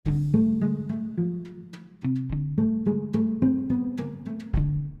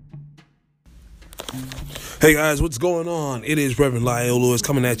Hey guys, what's going on? It is Reverend Lyle Lewis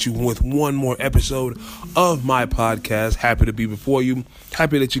coming at you with one more episode of my podcast. Happy to be before you.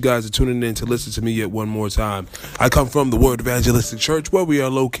 Happy that you guys are tuning in to listen to me yet one more time. I come from the Word Evangelistic Church, where we are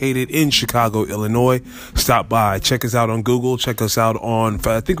located in Chicago, Illinois. Stop by. Check us out on Google. Check us out on,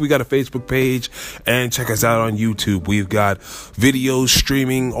 I think we got a Facebook page, and check us out on YouTube. We've got videos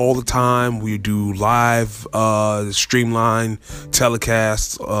streaming all the time. We do live streamline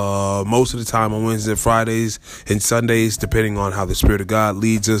telecasts most of the time on Wednesdays and Fridays and Sundays, depending on how the Spirit of God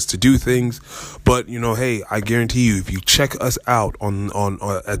leads us to do things. But hey, I guarantee you, if you check us out on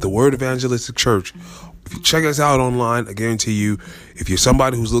at the Word Evangelistic Church, if you check us out online, I guarantee you, if you're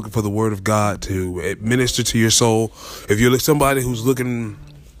somebody who's looking for the Word of God to minister to your soul, if you're somebody who's looking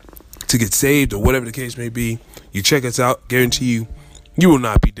to get saved or whatever the case may be, you check us out, guarantee you will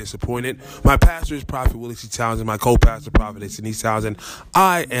not be disappointed. My pastor is Prophet Willie C. Townsend. My co-pastor, Prophetess Denise Townsend.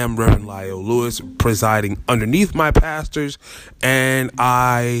 I am Reverend Lyle Lewis, presiding underneath my pastors, and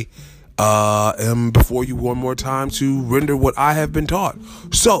I am before you one more time to render what I have been taught.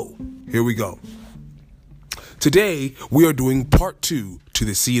 So, here we go. Today, we are doing part 2 to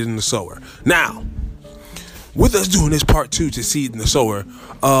the seed and the sower. Now, with us doing this part 2 to seed and the sower,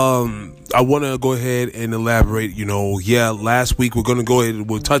 I want to go ahead and elaborate. Last week we're going to go ahead and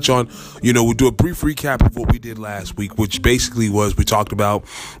we'll touch on, we'll do a brief recap of what we did last week, which basically was we talked about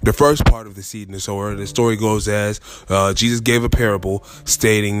the first part of the seed and the sower. The story goes as Jesus gave a parable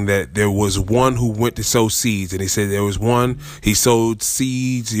stating that there was one who went to sow seeds, and he said there was one, he sowed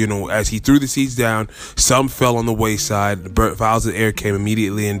seeds, as he threw the seeds down, some fell on the wayside, the fowls of the air came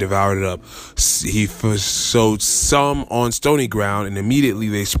immediately and devoured it up. He sowed some on stony ground, and immediately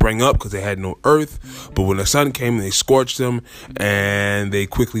they sprang up because they had no earth, but when the sun came, they scorched them and they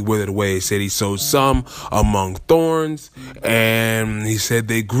quickly withered away. He said he sowed some among thorns, and he said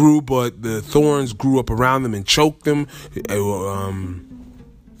they grew, but the thorns grew up around them and choked them.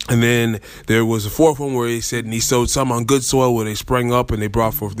 And then there was a fourth one where he said, and he sowed some on good soil where they sprang up and they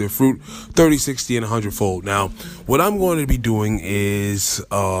brought forth their fruit 30, 60, and 100-fold. Now, what I'm going to be doing is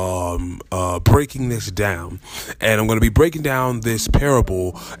breaking this down. And I'm going to be breaking down this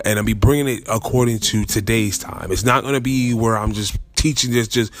parable, and I'll be bringing it according to today's time. It's not going to be where I'm just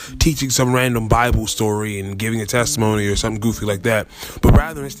teaching some random Bible story and giving a testimony or something goofy like that. But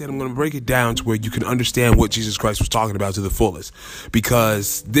rather, instead, I'm going to break it down to where you can understand what Jesus Christ was talking about to the fullest.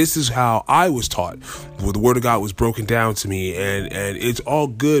 Because this is how I was taught. Well, the Word of God was broken down to me, and it's all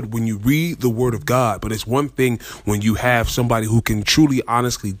good when you read the Word of God, but it's one thing when you have somebody who can truly,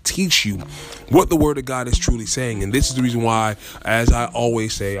 honestly teach you what the Word of God is truly saying. And this is the reason why, as I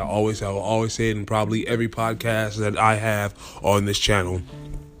always say, I will always say it in probably every podcast that I have on this channel.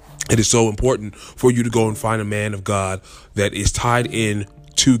 It is so important for you to go and find a man of God that is tied in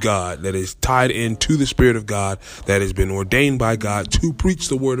to God, that is tied into the Spirit of God, that has been ordained by God to preach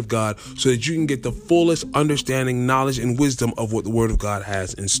the Word of God, so that you can get the fullest understanding, knowledge, and wisdom of what the Word of God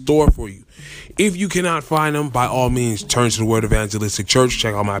has in store for you. If you cannot find them, by all means, turn to the Word Evangelistic Church.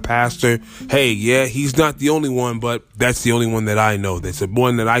 Check out my pastor. Hey, yeah, he's not the only one, but that's the only one that I know. That's the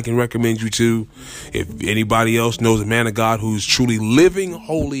one that I can recommend you to. If anybody else knows a man of God who's truly living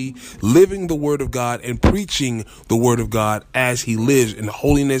holy, living the Word of God, and preaching the Word of God as he lives in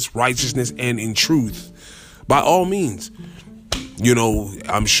holiness, righteousness, and in truth, by all means,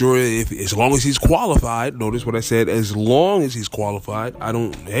 I'm sure as long as he's qualified, notice what I said, as long as he's qualified,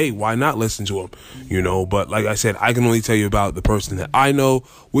 why not listen to him, but like I said, I can only tell you about the person that I know,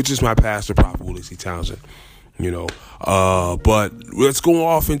 which is my pastor, Prophet Willie C. Townsend, but let's go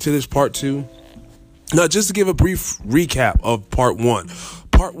off into this part 2. Now, just to give a brief recap of part 1.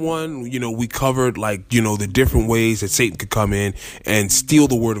 Part 1, we covered the different ways that Satan could come in and steal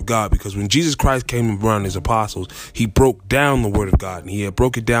the Word of God, because when Jesus Christ came around his apostles, he broke down the Word of God, and he had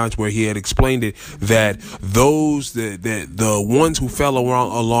broke it down to where he had explained it that those the ones who fell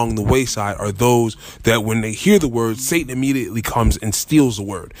along the wayside are those that when they hear the Word, Satan immediately comes and steals the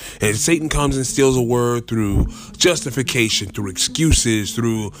Word. And Satan comes and steals the Word through justification, through excuses,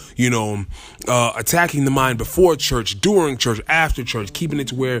 through attacking the mind before church, during church, after church, keeping it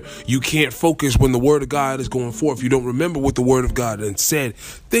to where you can't focus when the Word of God is going forth. You don't remember what the Word of God had said.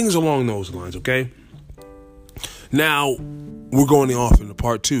 Things along those lines, okay? Now, we're going off into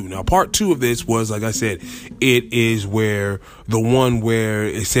part 2. Now, part 2 of this was, like I said, it is where the one where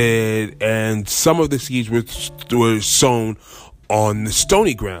it said, and some of the seeds were sown on the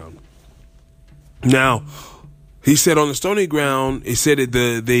stony ground. Now, he said on the stony ground, it said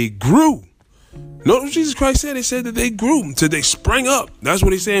that they grew. Notice what Jesus Christ said. It said that they grew. So they sprang up. That's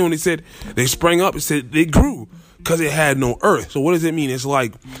what he's saying when he said they sprang up. It said they grew because it had no earth. So what does it mean? It's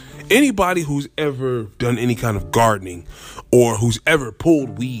like Anybody who's ever done any kind of gardening or who's ever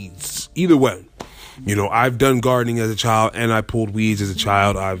pulled weeds, either way, I've done gardening as a child and I pulled weeds as a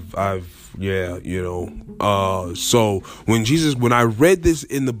child. So when I read this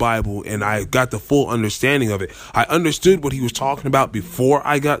in the Bible and I got the full understanding of it, I understood what he was talking about before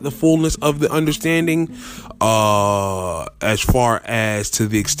I got the fullness of the understanding, as far as to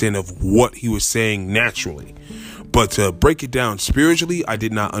the extent of what he was saying naturally. But to break it down spiritually, I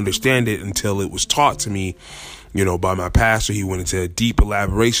did not understand it until it was taught to me, by my pastor. He went into a deep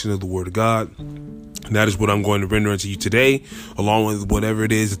elaboration of the Word of God. And that is what I'm going to render unto you today, along with whatever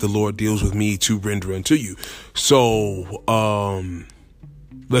it is that the Lord deals with me to render unto you. So,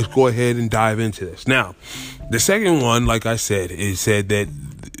 let's go ahead and dive into this. Now, the second one, like I said, it said that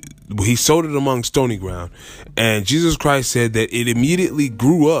he sowed it among stony ground, and Jesus Christ said that it immediately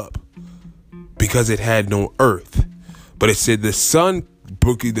grew up because it had no earth. But it said the sun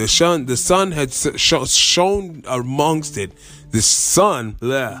had shone amongst it. The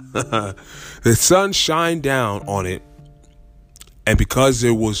sun shined down on it, and because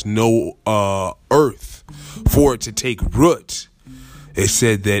there was no earth for it to take root, it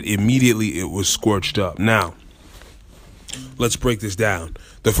said that immediately it was scorched up. Now, let's break this down.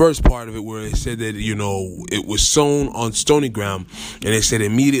 The first part of it, where it said that, it was sown on stony ground, and it said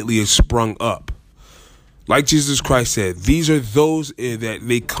immediately it sprung up. Like Jesus Christ said, these are those that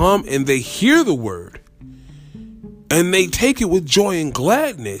they come and they hear the word and they take it with joy and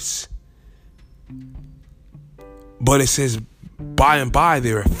gladness. But it says by and by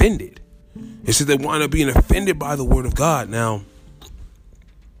they're offended. It says they wind up being offended by the word of God. Now,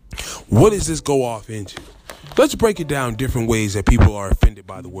 what does this go off into? Let's break it down different ways that people are offended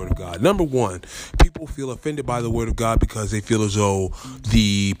by the word of God. Number one, people feel offended by the word of God because they feel as though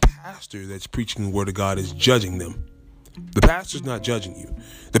the pastor that's preaching the word of God is judging them. The pastor's not judging you.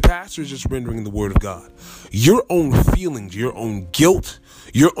 The pastor is just rendering the word of God. Your own feelings, your own guilt,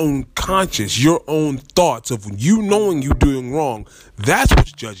 your own conscience, your own thoughts of you knowing you're doing wrong, that's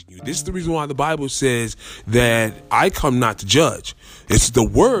what's judging you. This is the reason why the Bible says that I come not to judge. It's the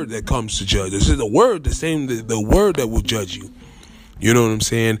word that comes to judge. This is the word, the word that will judge you. You know what I'm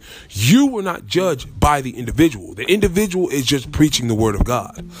saying? You were not judged by the individual. The individual is just preaching the word of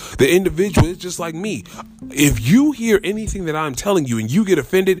God. The individual is just like me. If you hear anything that I'm telling you and you get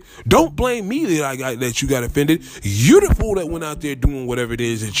offended, don't blame me that you got offended. You're the fool that went out there doing whatever it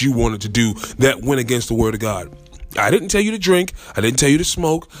is that you wanted to do that went against the word of God. I didn't tell you to drink. I didn't tell you to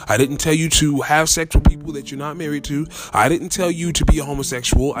smoke. I didn't tell you to have sex with people that you're not married to. I didn't tell you to be a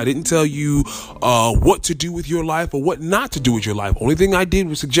homosexual. I didn't tell you what to do with your life or what not to do with your life. Only thing I did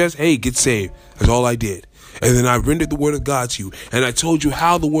was suggest, hey, get saved. That's all I did. And then I rendered the word of God to you. And I told you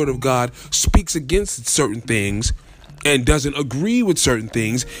how the word of God speaks against certain things and doesn't agree with certain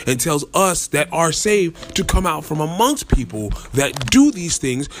things, and tells us that are saved to come out from amongst people that do these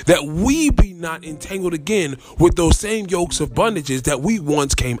things, that we be not entangled again with those same yokes of bondages that we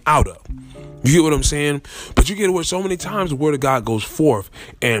once came out of. You get what I'm saying? But you get where so many times the word of God goes forth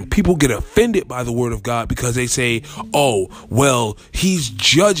and people get offended by the word of God because they say, oh, well, he's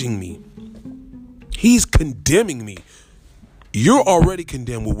judging me. He's condemning me. You're already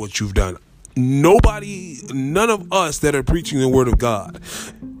condemned with what you've done. None of us that are preaching the word of God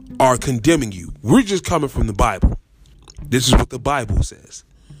are condemning you. We're just coming from the Bible. This is what the Bible says.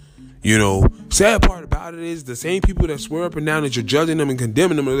 Sad part about it is the same people that swear up and down that you're judging them and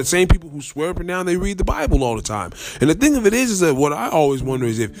condemning them are the same people who swear up and down they read the Bible all the time. And the thing of it is that what I always wonder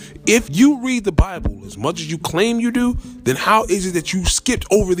is if you read the Bible as much as you claim you do, then how is it that you skipped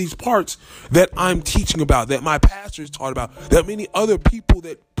over these parts that I'm teaching about, that my pastor has taught about, that many other people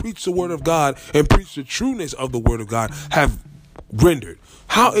that preach the word of God and preach the trueness of the word of God have rendered?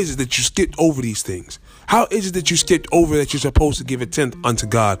 How is it that you skipped over these things? How is it that you skipped over that you're supposed to give a tenth unto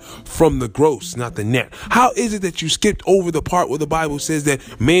God from the gross, not the net? How is it that you skipped over the part where the Bible says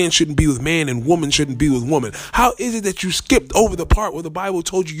that man shouldn't be with man and woman shouldn't be with woman? How is it that you skipped over the part where the Bible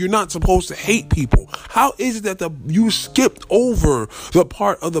told you you're not supposed to hate people? How is it that you skipped over the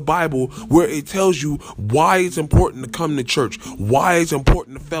part of the Bible where it tells you why it's important to come to church, why it's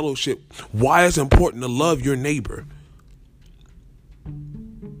important to fellowship, why it's important to love your neighbor?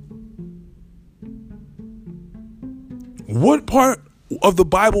 What part of the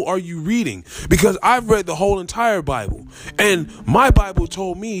Bible are you reading? Because I've read the whole entire Bible, and my Bible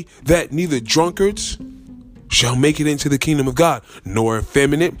told me that neither drunkards shall make it into the kingdom of God, nor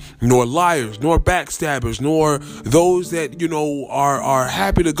effeminate, nor liars, nor backstabbers, nor those that, are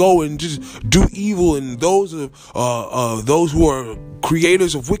happy to go and just do evil, and those who are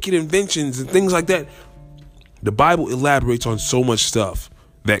creators of wicked inventions and things like that. The Bible elaborates on so much stuff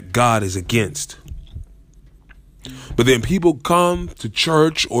that God is against. But then people come to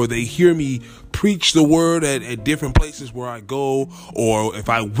church, or they hear me preach the word at different places where I go, or if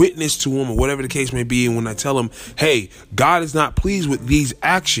I witness to them, or whatever the case may be. And when I tell them, hey, God is not pleased with these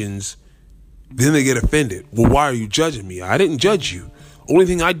actions, then they get offended. Well, why are you judging me? I didn't judge you. Only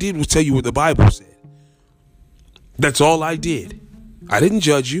thing I did was tell you what the Bible said. That's all I did. I didn't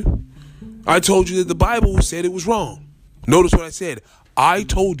judge you. I told you that the Bible said it was wrong. Notice what I said. I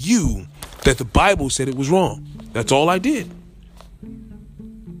told you that the Bible said it was wrong. That's all I did.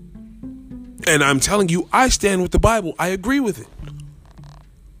 And I'm telling you, I stand with the Bible. I agree with it.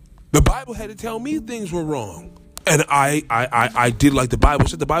 The Bible had to tell me things were wrong. And I did like the Bible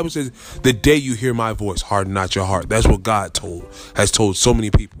said. The Bible says, the day you hear my voice, harden not your heart. That's what God has told so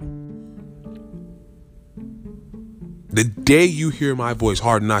many people. The day you hear my voice,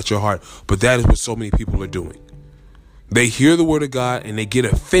 harden not your heart. But that is what so many people are doing. They hear the word of God and they get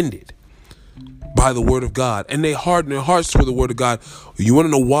offended by the word of God, and they harden their hearts toward the word of God. You want to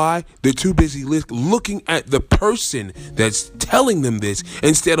know why? They're too busy looking at the person that's telling them this,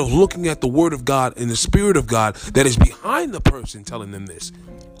 instead of looking at the word of God and the spirit of God that is behind the person telling them this.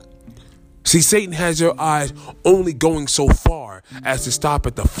 See, Satan has their eyes only going so far as to stop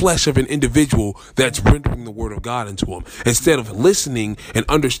at the flesh of an individual that's rendering the word of God into him, instead of listening and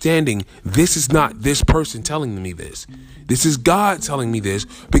understanding, this is not this person telling me this. This is God telling me this,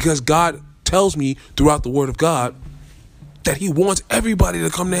 because God tells me throughout the word of God that he wants everybody to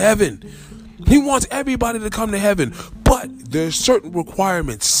come to heaven. He wants everybody to come to heaven. But there's certain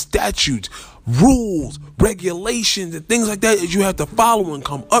requirements, statutes, rules, regulations, and things like that you have to follow and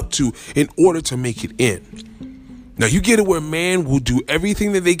come up to in order to make it in. Now you get it where man will do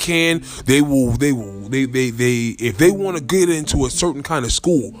everything that they can. They if they want to get into a certain kind of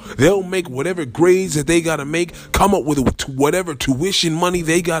school, they'll make whatever grades that they got to make, come up with whatever tuition money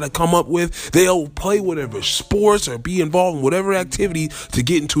they got to come up with. They'll play whatever sports or be involved in whatever activity to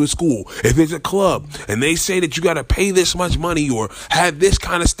get into a school. If it's a club and they say that you got to pay this much money or have this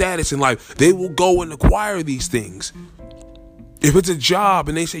kind of status in life, they will go and acquire these things. If it's a job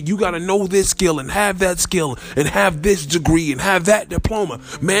and they say you got to know this skill and have that skill and have this degree and have that diploma,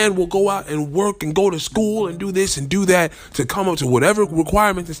 man will go out and work and go to school and do this and do that to come up to whatever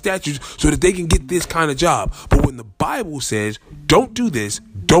requirements and statutes so that they can get this kind of job. But when the Bible says, don't do this,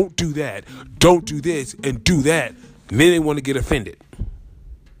 don't do that, don't do this and do that, then they want to get offended.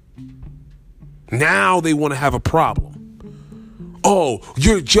 Now they want to have a problem. Oh,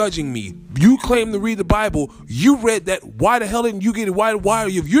 you're judging me. You claim to read the Bible. You read that. Why the hell didn't you get it? Why are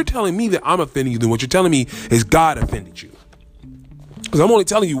you? If you're telling me that I'm offending you, then what you're telling me is God offended you. Because I'm only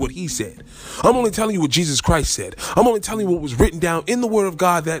telling you what he said. I'm only telling you what Jesus Christ said. I'm only telling you what was written down in the word of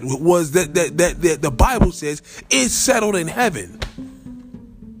God that was that the Bible says is settled in heaven.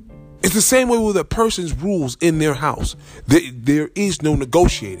 It's the same way with a person's rules in their house. There is no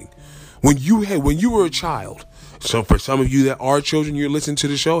negotiating. When you were a child, so for some of you that are children, you're listening to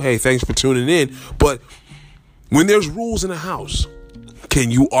the show, hey, thanks for tuning in. But when there's rules in a house,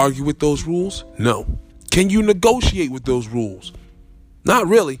 can you argue with those rules? No. Can you negotiate with those rules? Not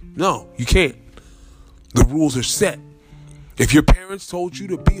really. No, you can't. The rules are set. If your parents told you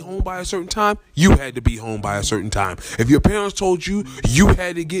to be home by a certain time, you had to be home by a certain time. If your parents told you you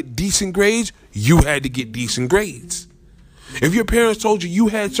had to get decent grades, you had to get decent grades. If your parents told you you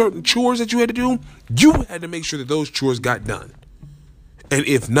had certain chores that you had to do, you had to make sure that those chores got done. And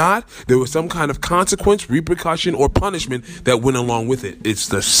if not, there was some kind of consequence, repercussion, or punishment that went along with it. It's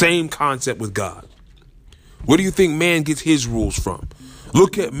the same concept with God. Where do you think man gets his rules from?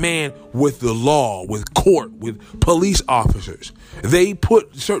 Look at man with the law, with court, with police officers. They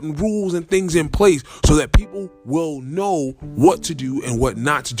put certain rules and things in place so that people will know what to do and what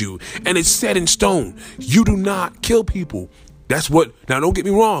not to do. And it's set in stone. You do not kill people. That's what, now don't get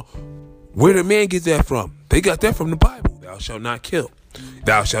me wrong. Where did man get that from? They got that from the Bible. Thou shalt not kill.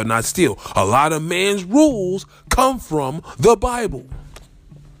 Thou shalt not steal. A lot of man's rules come from the Bible.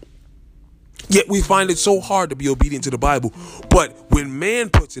 Yet we find it so hard to be obedient to the Bible. But when man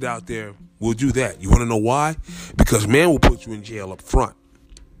puts it out there, we'll do that. You want to know why? Because man will put you in jail up front.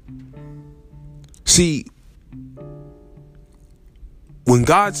 See, when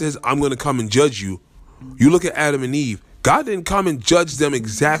God says, I'm going to come and judge you, you look at Adam and Eve. God didn't come and judge them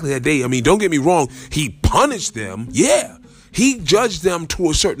exactly that day. I mean, don't get me wrong. He punished them. Yeah, he judged them to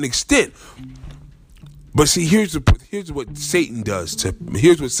a certain extent. But see, here's what Satan does to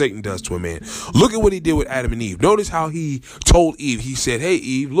a man. Look at what he did with Adam and Eve. Notice how he told Eve. He said, hey,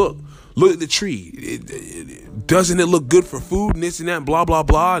 Eve, look at the tree. Doesn't it look good for food and this and that and blah, blah,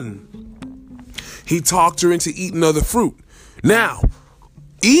 blah. And he talked her into eating of the fruit. Now,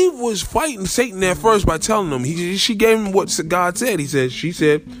 Eve was fighting Satan at first by telling him, she gave him what God said. She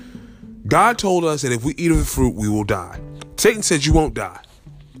said, God told us that if we eat of the fruit, we will die. Satan said, you won't die.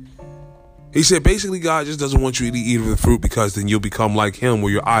 He said, basically, God just doesn't want you to eat of the fruit because then you'll become like him,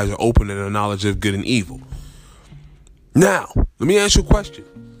 where your eyes are open to the knowledge of good and evil. Now, let me ask you a question.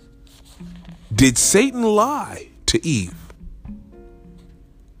 Did Satan lie to Eve?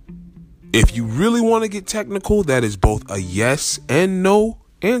 If you really want to get technical, that is both a yes and no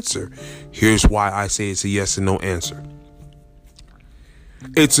answer. Here's why I say it's a yes and no answer.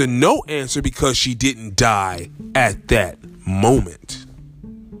 It's a no answer because she didn't die at that moment.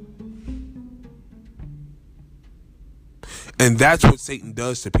 And that's what Satan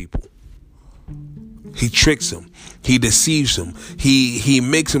does to people. He tricks them. He deceives them. He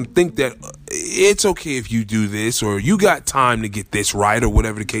makes them think that it's okay if you do this, or you got time to get this right, or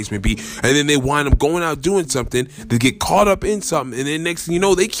whatever the case may be. And then they wind up going out doing something. They get caught up in something. And then next thing you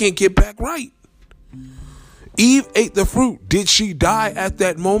know, they can't get back right. Eve ate the fruit. Did she die at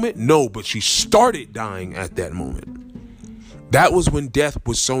that moment? No, but she started dying at that moment. That was when death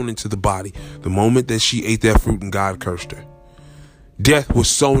was sown into the body. The moment that she ate that fruit and God cursed her. Death was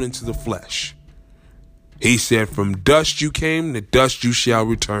sown into the flesh. He said, from dust you came, to dust you shall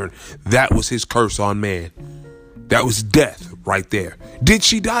return. That was his curse on man. That was death right there. Did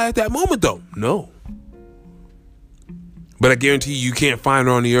she die at that moment, though? No. But I guarantee you can't find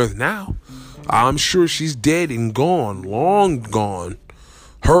her on the earth now. I'm sure she's dead and gone, long gone.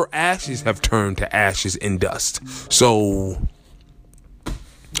 Her ashes have turned to ashes and dust. So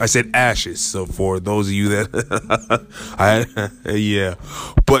I said ashes. So for those of you that, yeah,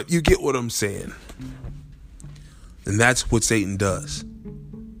 but you get what I'm saying. And that's what Satan does.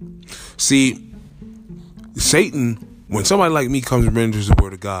 See, Satan, when somebody like me comes and renders the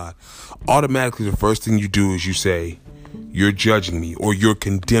word of God, automatically the first thing you do is you say, you're judging me or you're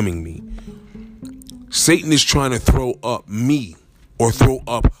condemning me. Satan is trying to throw up me or throw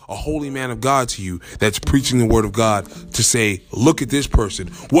up a holy man of God to you that's preaching the word of God to say, look at this person.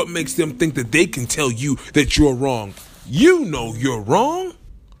 What makes them think that they can tell you that you're wrong? You know you're wrong.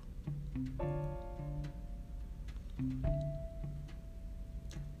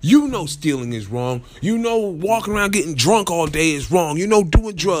 You know stealing is wrong. You know walking around getting drunk all day is wrong. You know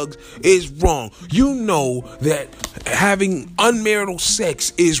doing drugs is wrong. You know that having unmarital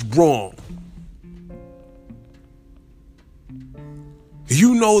sex is wrong.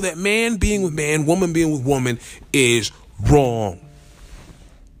 You know that man being with man, woman being with woman is wrong.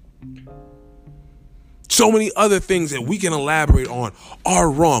 So many other things that we can elaborate on are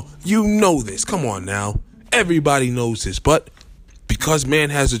wrong. You know this. Come on now. Everybody knows this, but because man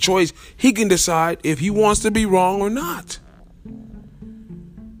has a choice, he can decide if he wants to be wrong or not.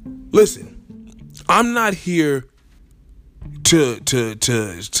 Listen, I'm not here to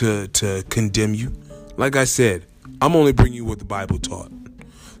condemn you. Like I said, I'm only bringing you what the Bible taught.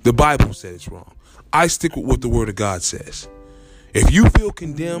 The Bible said it's wrong. I stick with what the word of God says. If you feel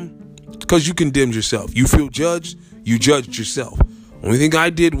condemned, because you condemned yourself. You feel judged, you judged yourself. Only thing I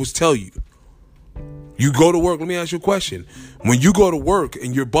did was tell you. You go to work. Let me ask you a question. When you go to work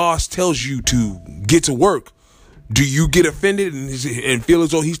and your boss tells you to get to work, do you get offended and feel as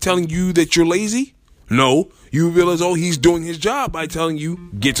though he's telling you that you're lazy? No. You feel as though he's doing his job by telling you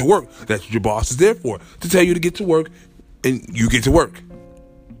get to work. That's what your boss is there for, to tell you to get to work, and you get to work.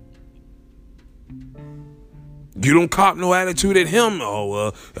 You don't cop no attitude at him.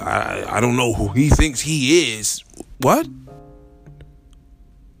 Oh, I don't know who he thinks he is. What?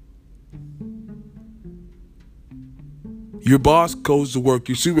 Your boss goes to work.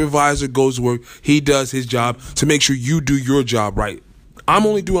 Your supervisor goes to work. He does his job to make sure you do your job right. I'm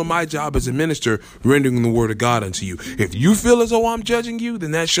only doing my job as a minister, rendering the word of God unto you. If you feel as though I'm judging you, then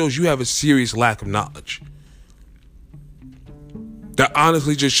that shows you have a serious lack of knowledge. That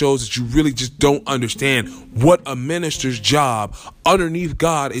honestly just shows that you really just don't understand what a minister's job underneath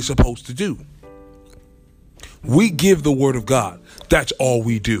God is supposed to do. We give the word of God. That's all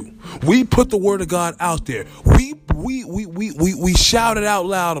we do. We put the word of God out there. We shout it out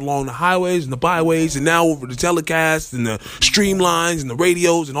loud along the highways and the byways, and now over the telecasts and the streamlines and the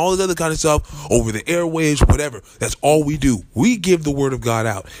radios and all this other kind of stuff, over the airwaves, whatever. That's all we do. We give the word of God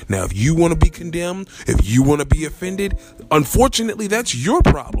out. Now, if you want to be condemned, if you want to be offended, unfortunately, that's your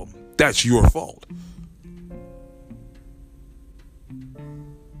problem. That's your fault.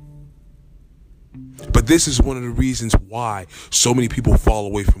 But this is one of the reasons why so many people fall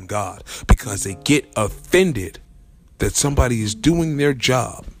away from God, because they get offended that somebody is doing their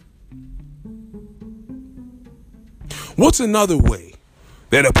job. What's another way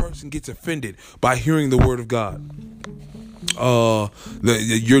that a person gets offended by hearing the word of God?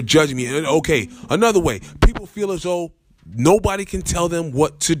 you're judging me. And okay, another way, people feel as though nobody can tell them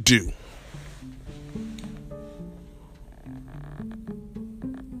what to do.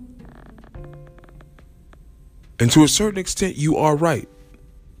 And to a certain extent, you are right.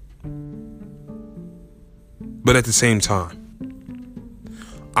 But at the same time,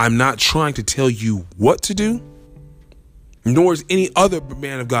 I'm not trying to tell you what to do, nor is any other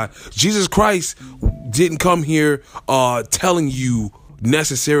man of God. Jesus Christ didn't come here telling you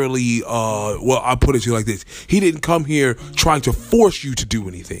necessarily, I'll put it to you like this. He didn't come here trying to force you to do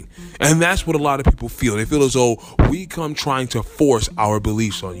anything. And that's what a lot of people feel. They feel as though we come trying to force our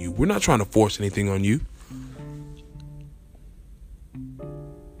beliefs on you. We're not trying to force anything on you.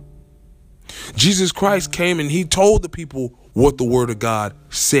 Jesus Christ came and he told the people what the word of God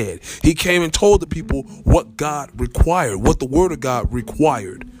said. He came and told the people what God required, what the word of God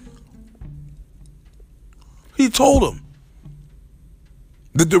required. He told them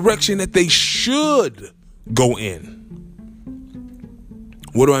the direction that they should go in.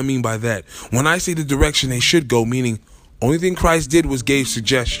 What do I mean by that? When I say the direction they should go, meaning only thing Christ did was gave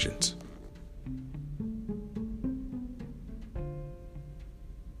suggestions.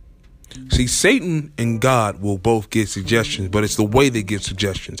 See, Satan and God will both give suggestions, but it's the way they give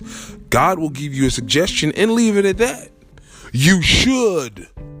suggestions. God will give you a suggestion and leave it at that. You should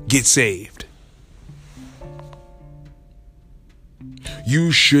get saved.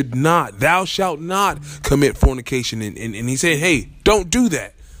 You should not. Thou shalt not commit fornication. And he said, hey, don't do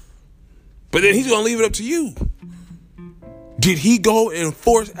that. But then he's going to leave it up to you. Did he go and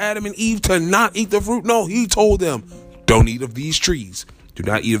force Adam and Eve to not eat the fruit? No, he told them, don't eat of these trees. Do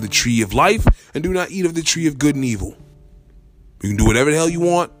not eat of the tree of life, and do not eat of the tree of good and evil. You can do whatever the hell you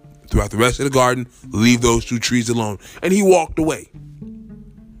want throughout the rest of the garden. Leave those two trees alone. And he walked away.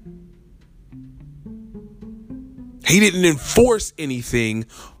 He didn't enforce anything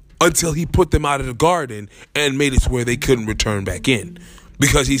until he put them out of the garden and made it to where they couldn't return back in.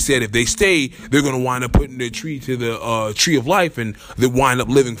 Because he said if they stay, they're going to wind up putting their tree to the tree of life and they wind up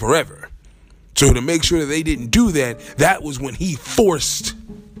living forever. So to make sure that they didn't do that, that was when he forced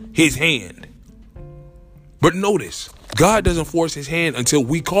his hand. But notice, God doesn't force his hand until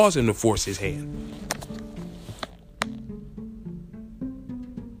we cause him to force his hand.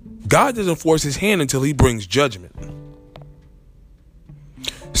 God doesn't force his hand until he brings judgment.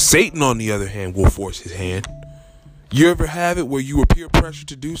 Satan, on the other hand, will force his hand. You ever have it where you were peer pressured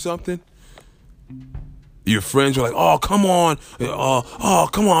to do something? Your friends are like, oh, come on. Oh,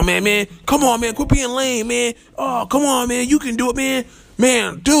 come on, man. Come on, man. Quit being lame, man. Oh, come on, man. You can do it, man.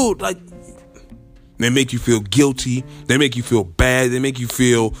 Man, dude, like, they make you feel guilty. They make you feel bad. They make you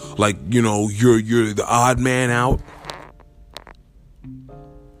feel like, you know, you're the odd man out.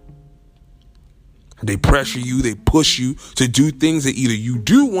 They pressure you, they push you to do things that either you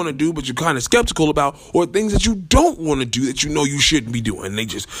do want to do, but you're kind of skeptical about, or things that you don't want to do that you know you shouldn't be doing. They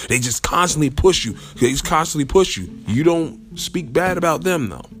just constantly push you. They just constantly push you. You don't speak bad about them,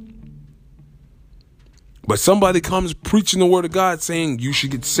 though. But somebody comes preaching the word of God saying you should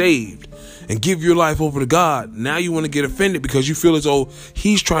get saved and give your life over to God. Now you want to get offended because you feel as though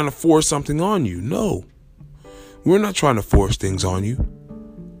he's trying to force something on you. No, we're not trying to force things on you.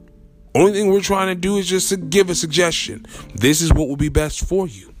 Only thing we're trying to do is just to give a suggestion. This is what will be best for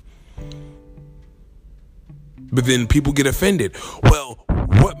you. But then people get offended. Well,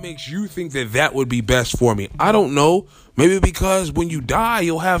 what makes you think that that would be best for me? I don't know. Maybe because when you die,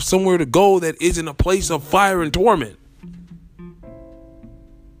 you'll have somewhere to go that isn't a place of fire and torment.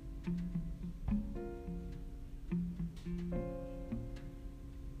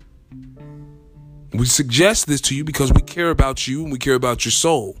 We suggest this to you because we care about you and we care about your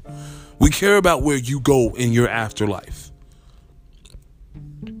soul. We care about where you go in your afterlife.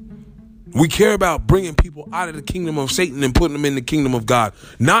 We care about bringing people out of the kingdom of Satan and putting them in the kingdom of God.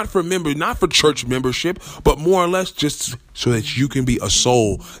 Not for church membership, but more or less just so that you can be a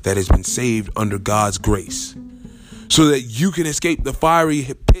soul that has been saved under God's grace. So that you can escape the fiery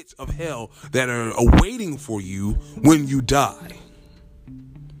pits of hell that are awaiting for you when you die.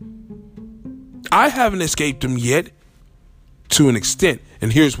 I haven't escaped them yet, to an extent.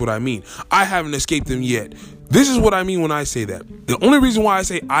 And here's what I mean. I haven't escaped them yet. This is what I mean when I say that. The only reason why I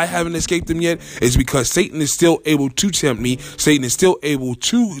say I haven't escaped them yet is because Satan is still able to tempt me. Satan is still able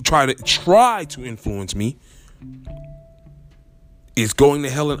to try to influence me. Is going to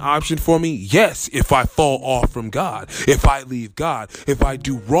hell an option for me? Yes, if I fall off from God, if I leave God, if I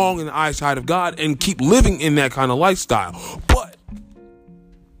do wrong in the eyesight of God and keep living in that kind of lifestyle. But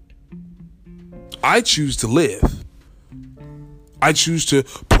I choose to live. I choose to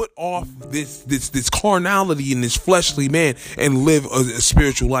put off this carnality in this fleshly man and live a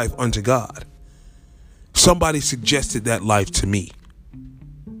spiritual life unto God. Somebody suggested that life to me.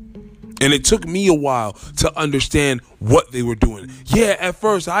 And it took me a while to understand what they were doing. Yeah, at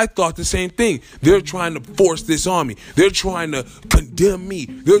first I thought the same thing. They're trying to force this on me. They're trying to condemn me.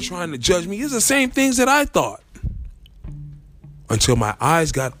 They're trying to judge me. It's the same things that I thought. Until my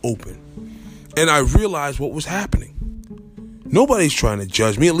eyes got open and I realized what was happening. Nobody's trying to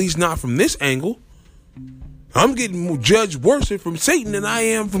judge me, at least not from this angle. I'm getting judged worse from Satan than I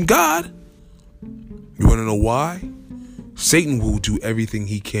am from God. You want to know why? Satan will do everything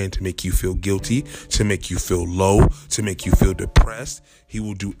he can to make you feel guilty, to make you feel low, to make you feel depressed. He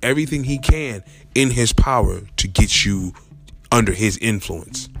will do everything he can in his power to get you under his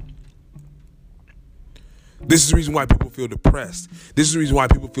influence. This is the reason why people feel depressed. This is the reason why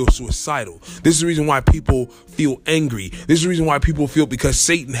people feel suicidal. This is the reason why people feel angry. This is the reason why people feel, because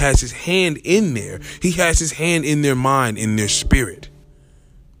Satan has his hand in there. He has his hand in their mind, in their spirit.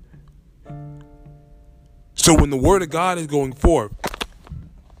 So when the word of God is going forth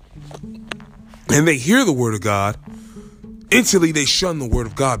and they hear the word of God, instantly they shun the word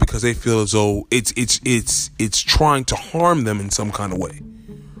of God because they feel as though it's trying to harm them in some kind of way.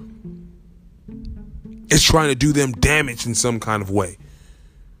 It's trying to do them damage in some kind of way.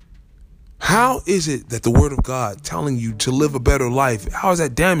 How is it that the word of God telling you to live a better life, how is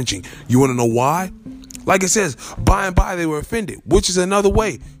that damaging? You want to know why? Like it says, by and by they were offended, which is another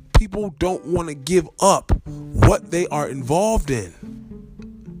way. People don't want to give up what they are involved in.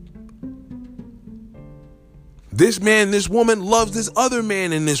 This man, this woman loves this other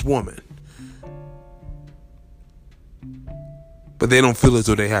man and this woman. But they don't feel as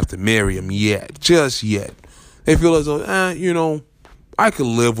though they have to marry him yet, just yet. They feel as though, I could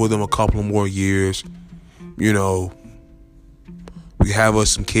live with him a couple of more years. We have us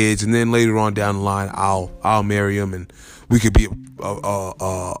some kids, and then later on down the line, I'll marry him, and we could be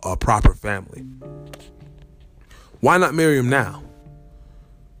a proper family. Why not marry him now?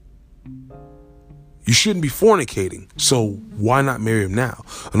 You shouldn't be fornicating, so why not marry him now?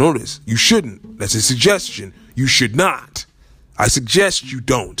 Notice, you shouldn't. That's a suggestion. You should not. I suggest you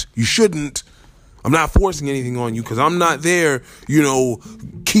don't. You shouldn't. I'm not forcing anything on you because I'm not there,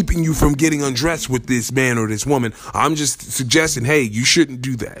 keeping you from getting undressed with this man or this woman. I'm just suggesting, hey, you shouldn't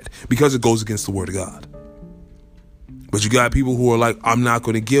do that because it goes against the word of God. But you got people who are like, I'm not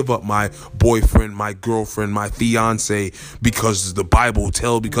going to give up my boyfriend, my girlfriend, my fiance because the Bible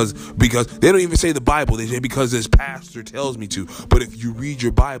because they don't even say the Bible. They say because this pastor tells me to. But if you read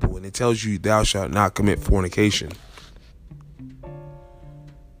your Bible and it tells you thou shalt not commit fornication,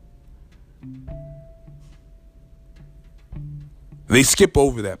 they skip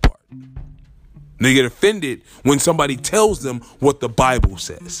over that part. They get offended when somebody tells them what the Bible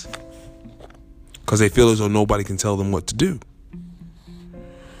says, because they feel as though nobody can tell them what to do.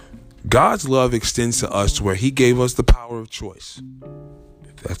 God's love extends to us to where he gave us the power of choice.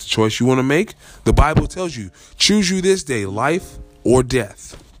 If that's the choice you want to make, the Bible tells you, choose you this day, life or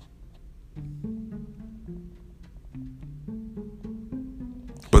death.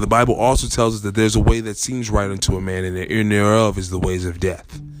 But the Bible also tells us that there's a way that seems right unto a man, and the end thereof is the ways of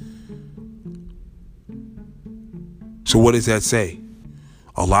death. So what does that say?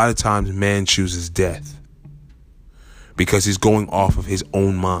 A lot of times man chooses death because he's going off of his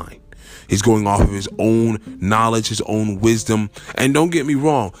own mind. He's going off of his own knowledge, his own wisdom. And don't get me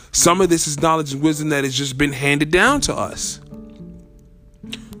wrong, some of this is knowledge and wisdom that has just been handed down to us.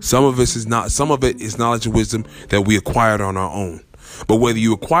 Some of it is knowledge and wisdom that we acquired on our own. But whether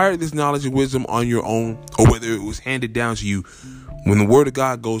you acquired this knowledge and wisdom on your own or whether it was handed down to you, when the word of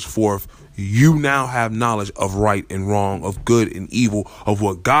God goes forth, you now have knowledge of right and wrong, of good and evil, of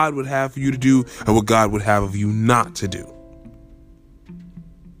what God would have for you to do and what God would have of you not to do.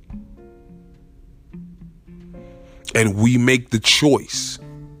 And we make the choice.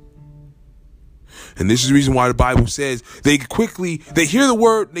 And this is the reason why the Bible says they hear the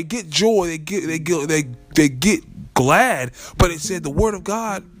word, they get joy, they get glad, but it said the word of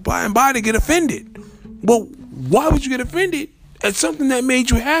God by and by they get offended. Well, why would you get offended at something that made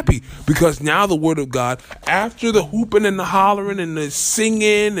you happy? Because now the word of God, after the hooping and the hollering and the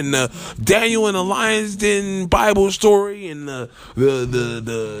singing and the Daniel and the Lion's Den Bible story and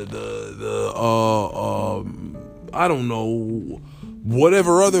I don't know,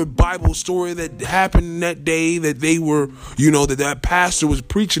 whatever other Bible story that happened that day that they were, that pastor was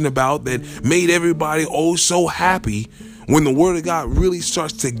preaching about that made everybody so happy. When the word of God really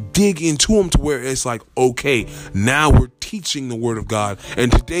starts to dig into them to where it's like, okay, now we're teaching the word of God.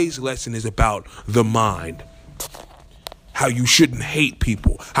 And today's lesson is about the mind. how you shouldn't hate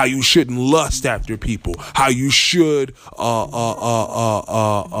people, how you shouldn't lust after people, how you should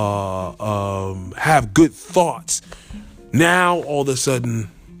have good thoughts. Now, all of a sudden,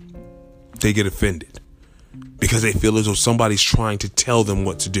 they get offended because they feel as though somebody's trying to tell them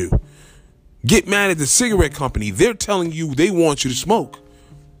what to do. Get mad at the cigarette company. They're telling you they want you to smoke.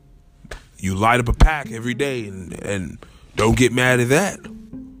 You light up a pack every day and don't get mad at that.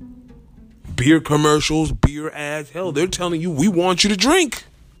 Beer commercials, beer ads, hell, they're telling you we want you to drink.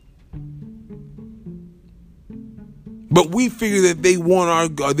 But we figure that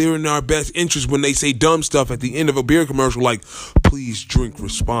they're in our best interest when they say dumb stuff at the end of a beer commercial like, please drink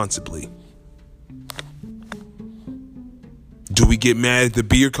responsibly. Do we get mad at the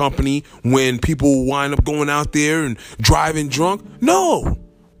beer company when people wind up going out there and driving drunk? No.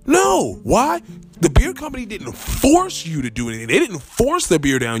 Why? The beer company didn't force you to do anything. They didn't force the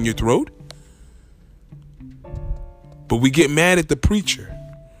beer down your throat. But we get mad at the preacher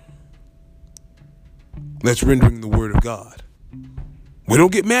that's rendering the word of God. We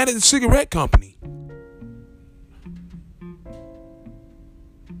don't get mad at the cigarette company.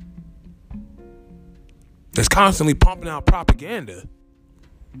 That's constantly pumping out propaganda,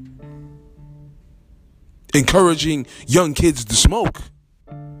 encouraging young kids to smoke.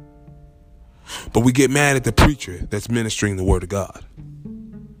 But we get mad at the preacher that's ministering the word of God.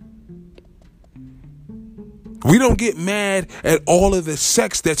 We don't get mad at all of the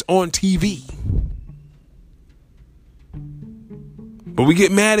sex that's on TV. But we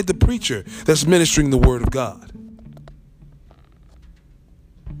get mad at the preacher that's ministering the word of God.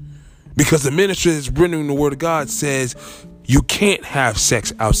 Because the minister that's rendering the word of God says you can't have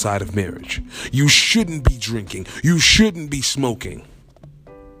sex outside of marriage. You shouldn't be drinking. You shouldn't be smoking.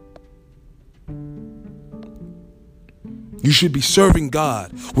 You should be serving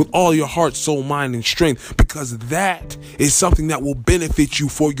God with all your heart, soul, mind, and strength, because that is something that will benefit you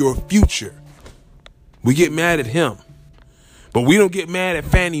for your future. We get mad at him, but we don't get mad at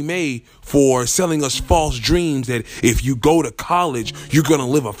Fannie Mae for selling us false dreams that if you go to college, you're going to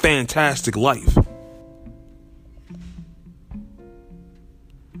live a fantastic life.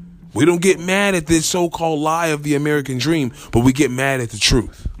 We don't get mad at this so-called lie of the American dream, but we get mad at the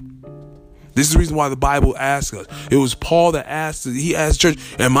truth. This is the reason why the Bible asks us. It was Paul that asked church,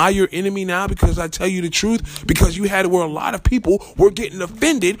 am I your enemy now because I tell you the truth? Because you had it where a lot of people were getting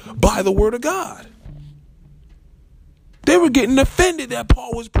offended by the word of God. They were getting offended that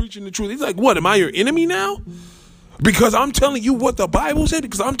Paul was preaching the truth. He's like, what, am I your enemy now? Because I'm telling you what the Bible said,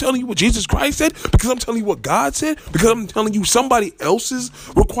 because I'm telling you what Jesus Christ said, because I'm telling you what God said, because I'm telling you somebody else's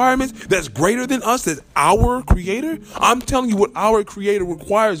requirements that's greater than us, that's our creator. I'm telling you what our creator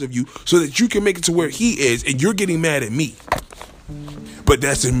requires of you so that you can make it to where he is, and you're getting mad at me. But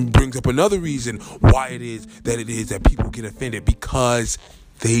that brings up another reason why it is that people get offended, because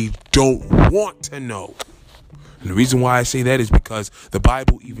they don't want to know. And the reason why I say that is because the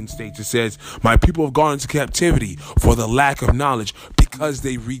Bible even states, it says, my people have gone into captivity for the lack of knowledge, because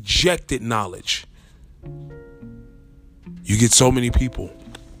they rejected knowledge. You get so many people,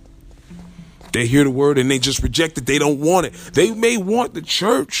 they hear the word and they just reject it. They don't want it. They may want the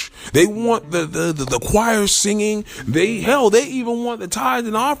church. They want the choir singing. They even want the tithe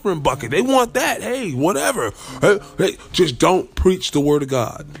and offering bucket. They want that. Hey, whatever. Hey, just don't preach the word of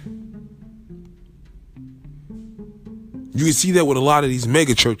God. You can see that with a lot of these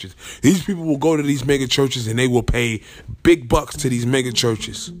mega churches. These people will go to these mega churches and they will pay big bucks to these mega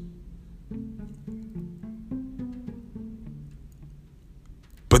churches.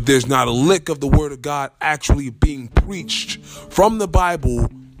 But there's not a lick of the word of God actually being preached from the Bible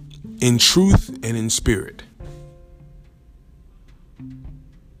in truth and in spirit.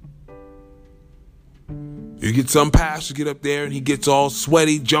 You get some pastor get up there and he gets all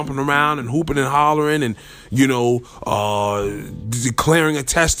sweaty, jumping around and hooping and hollering and, declaring a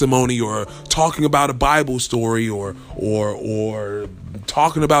testimony or talking about a Bible story or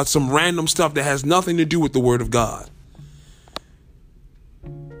talking about some random stuff that has nothing to do with the word of God.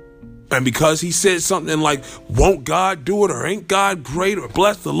 And because he said something like, won't God do it, or ain't God great, or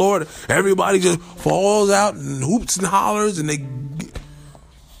bless the Lord, everybody just falls out and hoops and hollers and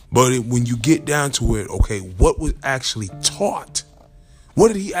But when you get down to it, okay, what was actually taught? What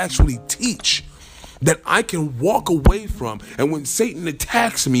did he actually teach that I can walk away from? And when Satan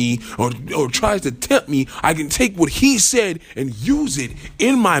attacks me or tries to tempt me, I can take what he said and use it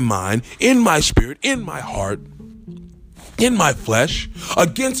in my mind, in my spirit, in my heart, in my flesh,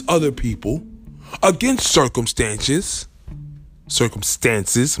 against other people, against circumstances,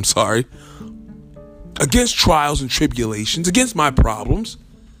 against trials and tribulations, against my problems.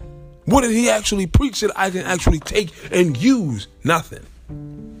 What did he actually preach that I can actually take and use? Nothing.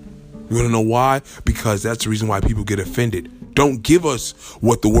 You want to know why? Because that's the reason why people get offended. Don't give us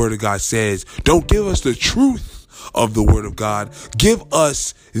what the word of God says. Don't give us the truth of the word of God. Give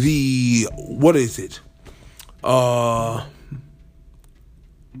us the, what is it?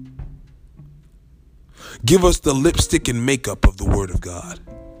 Give us the lipstick and makeup of the word of God.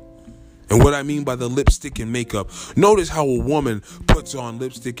 And what I mean by the lipstick and makeup, notice how a woman puts on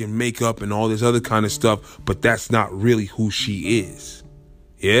lipstick and makeup and all this other kind of stuff, but that's not really who she is.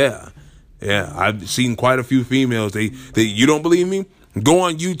 Yeah. I've seen quite a few females. They you don't believe me? Go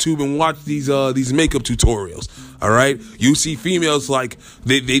on YouTube and watch these makeup tutorials. All right. You see females like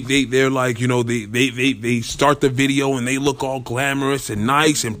they're like, you know, they start the video and they look all glamorous and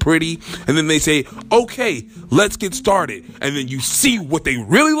nice and pretty. And then they say, OK, let's get started. And then you see what they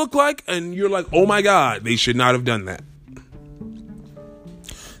really look like. And you're like, oh, my God, they should not have done that.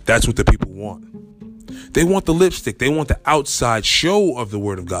 That's what the people want. They want the lipstick. They want the outside show of the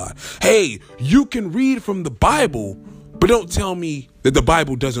word of God. Hey, you can read from the Bible, but don't tell me that the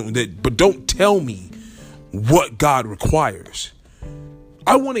Bible doesn't. But don't tell me what God requires.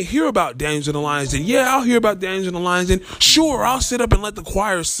 I want to hear about Daniels and the Lions Den. Yeah, I'll hear about Daniels and the Lions Den. Sure, I'll sit up and let the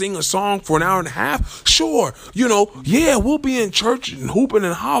choir sing a song for an hour and a half. Sure, you know, yeah, we'll be in church and hooping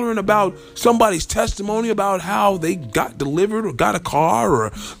and hollering about somebody's testimony about how they got delivered or got a car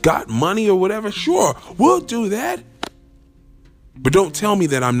or got money or whatever. Sure, we'll do that. But don't tell me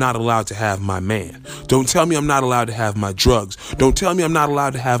that I'm not allowed to have my man. Don't tell me I'm not allowed to have my drugs. Don't tell me I'm not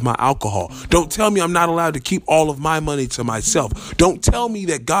allowed to have my alcohol. Don't tell me I'm not allowed to keep all of my money to myself. Don't tell me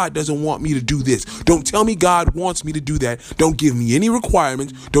that God doesn't want me to do this. Don't tell me God wants me to do that. Don't give me any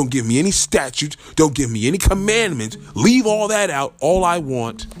requirements. Don't give me any statutes. Don't give me any commandments. Leave all that out. All I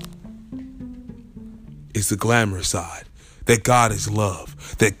want is the glamorous side, that God is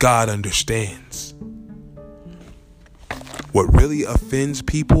love, that God understands. What really offends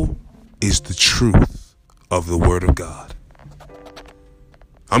people is the truth of the word of God.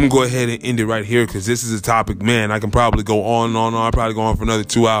 I'm going to go ahead and end it right here because this is a topic, man, I can probably go on and on. I'll probably go on for another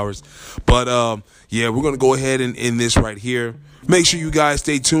 2 hours. But, yeah, we're going to go ahead and end this right here. Make sure you guys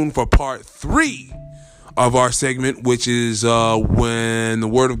stay tuned for part 3 of our segment, which is when the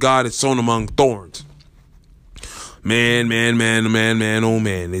word of God is sown among thorns. Man, oh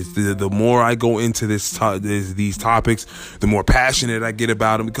man. It's the more I go into these topics, the more passionate I get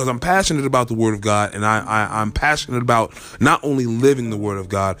about them, because I'm passionate about the word of God, and I'm passionate about not only living the word of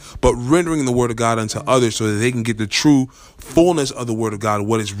God, but rendering the word of God unto others so that they can get the true fullness of the word of God,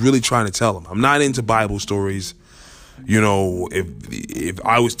 what it's really trying to tell them. I'm not into Bible stories. You know, if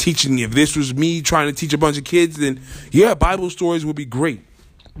I was teaching, if this was me trying to teach a bunch of kids, then yeah, Bible stories would be great.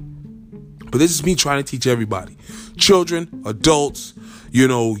 But this is me trying to teach everybody. Children, adults, you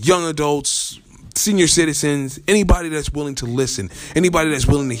know, young adults, senior citizens, anybody that's willing to listen, anybody that's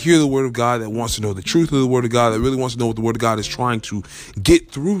willing to hear the word of God, that wants to know the truth of the word of God, that really wants to know what the word of God is trying to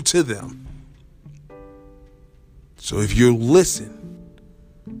get through to them. So if you listen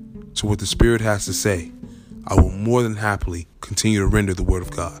to what the Spirit has to say, I will more than happily continue to render the word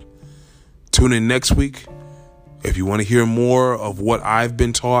of God. Tune in next week. If you want to hear more of what I've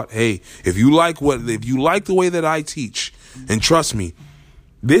been taught, hey, if you like the way that I teach, and trust me,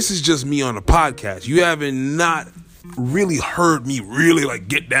 this is just me on a podcast. You haven't not really heard me really like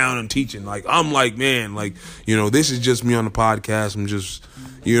get down and teaching. Like, I'm like, man, like, you know, this is just me on the podcast. I'm just,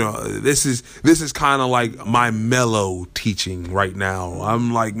 you know, this is kind of like my mellow teaching right now.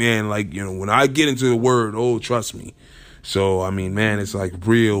 I'm like, man, like, you know, when I get into the word, oh, trust me. So, I mean, man, it's like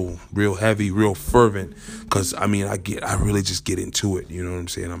real heavy, real fervent. Cause I mean, I really just get into it. You know what I'm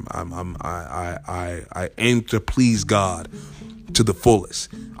saying? I aim to please God to the fullest.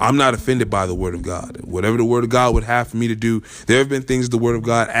 I'm not offended by the word of God. Whatever the word of God would have for me to do, there have been things the word of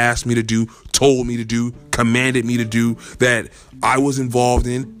God asked me to do, told me to do, commanded me to do, that I was involved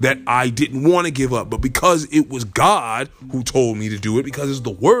in, that I didn't want to give up. But because it was God who told me to do it, because it's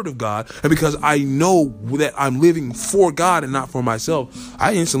the word of God, and because I know that I'm living for God and not for myself,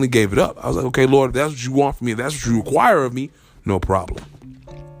 I instantly gave it up. I was like, okay, Lord, if that's what you want from me, if that's what you require of me, no problem.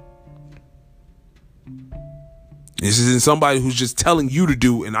 This isn't somebody who's just telling you to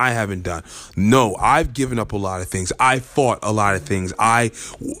do and I haven't done. No, I've given up a lot of things. I fought a lot of things. I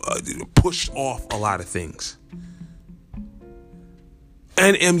pushed off a lot of things.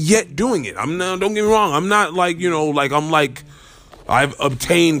 And am yet doing it. Don't get me wrong. I'm not like, you know, like I've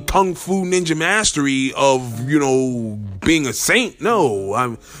obtained Kung Fu Ninja mastery of, you know, being a saint.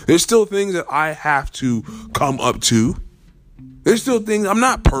 No, there's still things that I have to come up to. There's still things. I'm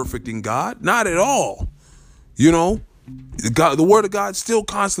not perfect in God. Not at all. You know, The word of God still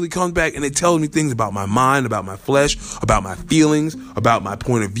constantly comes back and it tells me things about my mind, about my flesh, about my feelings, about my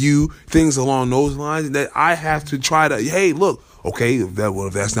point of view, things along those lines that I have to try to, hey, look, okay, if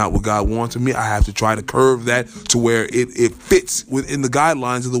that's not what God wants of me, I have to try to curve that to where it fits within the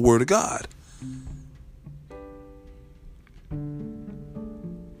guidelines of the word of God.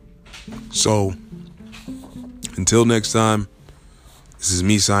 So, until next time, this is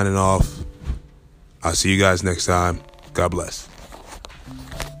me signing off. I'll see you guys next time. God bless.